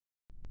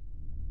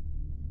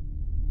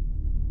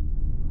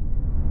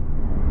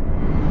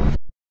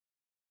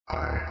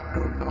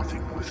know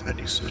nothing with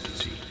any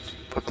certainty,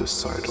 but the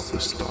sight of the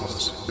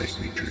stars make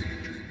me dream.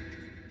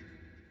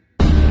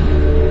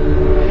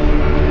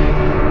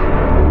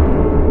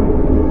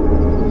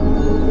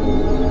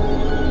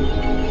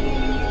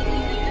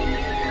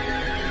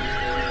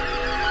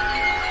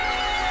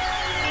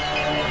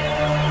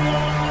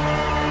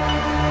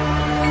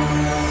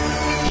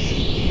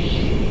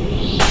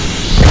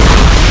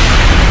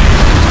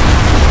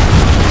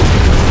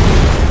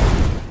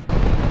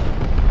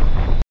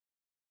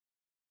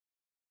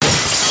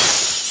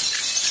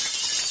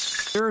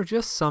 There are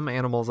just some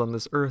animals on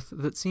this earth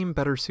that seem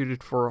better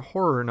suited for a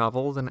horror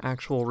novel than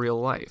actual real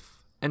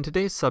life, and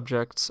today's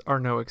subjects are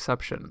no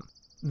exception.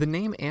 The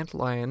name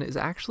Antlion is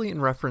actually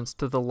in reference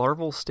to the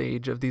larval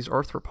stage of these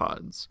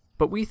arthropods,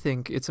 but we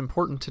think it's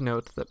important to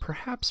note that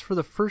perhaps for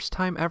the first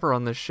time ever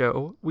on this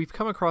show, we've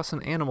come across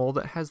an animal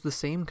that has the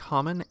same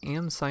common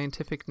and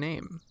scientific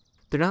name.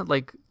 They're not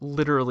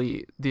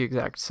literally the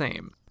exact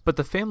same, but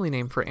the family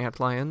name for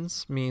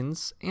antlions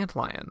means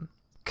antlion.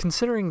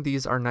 Considering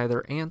these are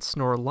neither ants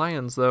nor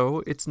lions,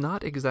 though, it's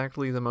not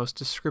exactly the most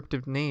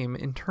descriptive name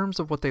in terms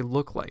of what they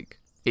look like.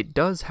 It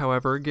does,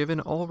 however, give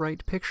an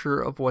alright picture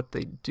of what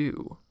they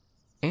do.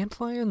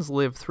 Antlions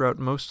live throughout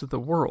most of the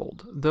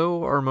world,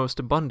 though are most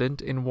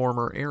abundant in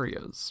warmer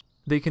areas.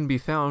 They can be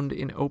found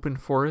in open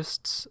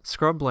forests,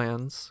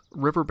 scrublands,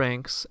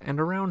 riverbanks, and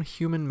around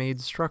human-made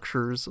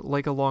structures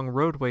like along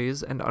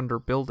roadways and under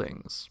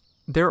buildings.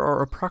 There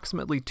are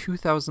approximately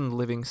 2,000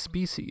 living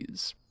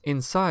species. In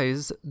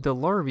size, the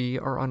larvae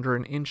are under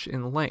an inch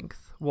in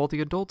length, while the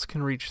adults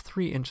can reach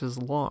 3 inches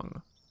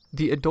long.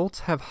 The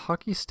adults have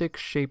hockey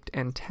stick-shaped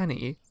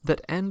antennae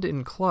that end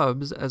in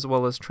clubs as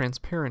well as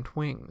transparent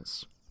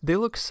wings. They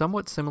look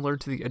somewhat similar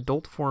to the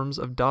adult forms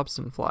of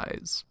Dobson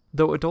flies,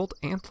 though adult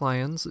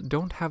antlions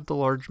don't have the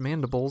large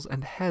mandibles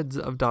and heads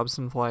of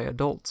Dobson fly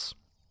adults.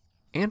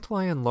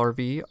 Antlion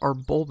larvae are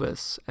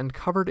bulbous and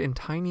covered in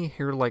tiny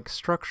hair-like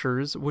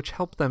structures which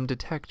help them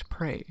detect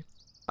prey.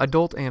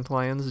 Adult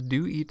antlions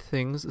do eat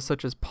things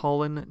such as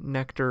pollen,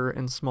 nectar,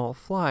 and small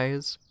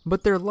flies,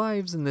 but their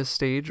lives in this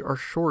stage are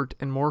short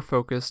and more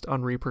focused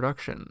on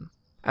reproduction.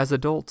 As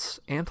adults,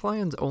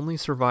 antlions only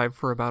survive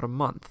for about a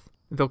month.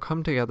 They'll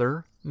come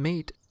together,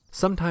 mate,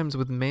 sometimes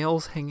with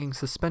males hanging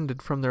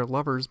suspended from their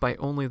lovers by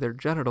only their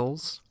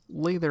genitals,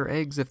 lay their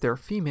eggs if they're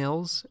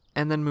females,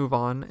 and then move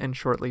on and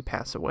shortly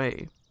pass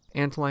away.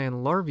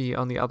 Antlion larvae,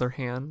 on the other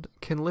hand,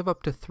 can live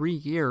up to 3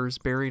 years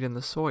buried in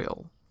the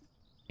soil.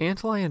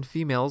 Antlion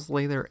females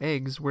lay their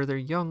eggs where their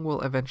young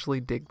will eventually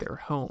dig their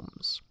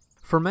homes.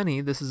 For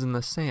many, this is in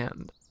the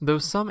sand, though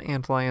some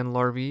antlion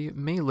larvae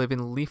may live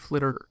in leaf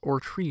litter or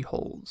tree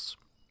holes.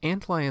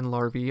 Antlion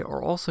larvae are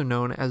also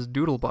known as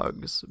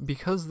doodlebugs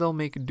because they'll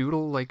make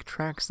doodle-like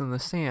tracks in the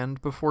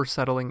sand before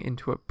settling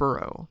into a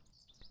burrow.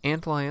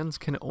 Antlions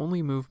can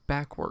only move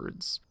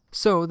backwards,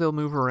 so they'll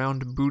move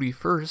around booty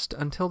first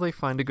until they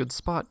find a good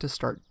spot to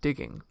start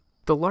digging.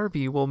 The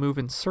larvae will move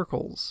in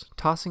circles,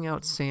 tossing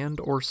out sand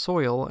or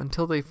soil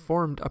until they've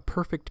formed a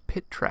perfect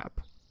pit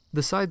trap.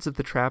 The sides of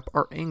the trap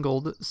are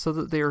angled so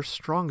that they are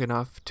strong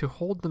enough to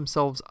hold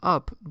themselves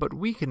up but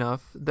weak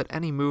enough that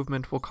any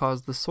movement will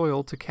cause the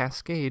soil to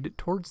cascade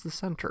towards the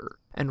center,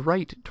 and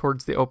right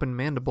towards the open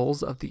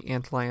mandibles of the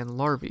antlion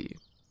larvae.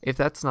 If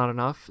that's not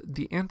enough,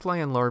 the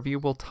antlion larvae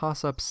will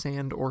toss up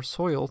sand or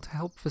soil to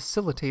help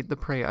facilitate the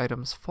prey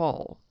item's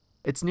fall.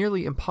 It's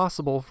nearly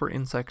impossible for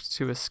insects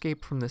to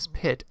escape from this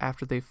pit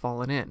after they've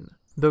fallen in,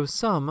 though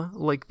some,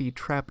 like the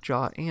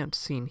trap-jaw ant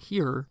seen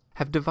here,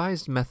 have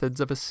devised methods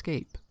of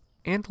escape.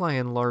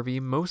 Antlion larvae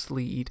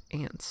mostly eat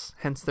ants,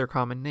 hence their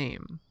common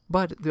name,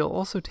 but they'll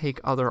also take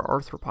other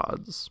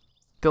arthropods.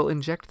 They'll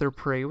inject their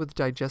prey with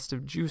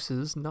digestive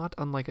juices not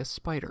unlike a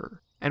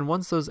spider, and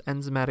once those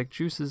enzymatic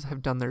juices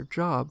have done their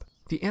job,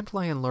 the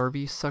antlion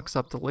larvae sucks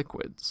up the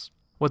liquids.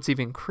 What's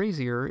even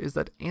crazier is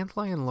that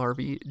antlion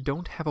larvae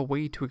don't have a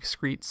way to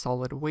excrete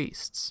solid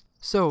wastes,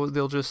 so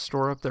they'll just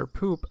store up their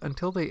poop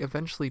until they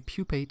eventually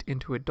pupate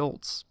into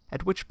adults,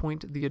 at which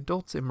point the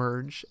adults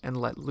emerge and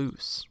let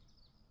loose.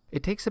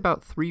 It takes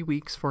about 3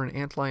 weeks for an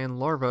antlion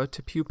larva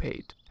to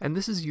pupate, and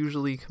this is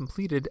usually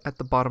completed at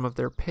the bottom of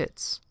their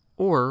pits,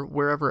 or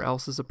wherever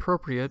else is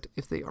appropriate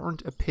if they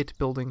aren't a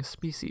pit-building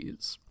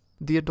species.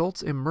 The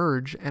adults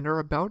emerge and are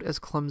about as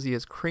clumsy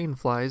as crane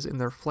flies in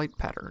their flight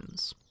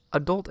patterns.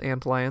 Adult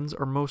antlions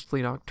are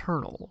mostly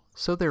nocturnal,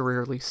 so they're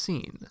rarely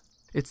seen.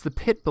 It's the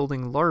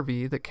pit-building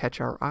larvae that catch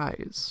our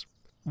eyes.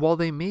 While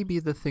they may be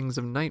the things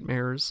of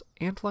nightmares,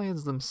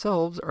 antlions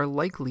themselves are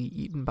likely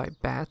eaten by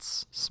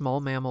bats,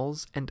 small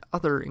mammals, and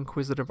other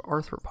inquisitive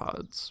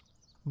arthropods.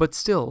 But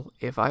still,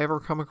 if I ever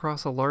come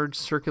across a large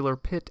circular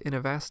pit in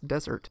a vast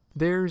desert,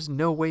 there's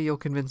no way you'll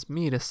convince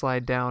me to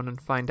slide down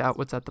and find out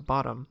what's at the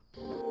bottom.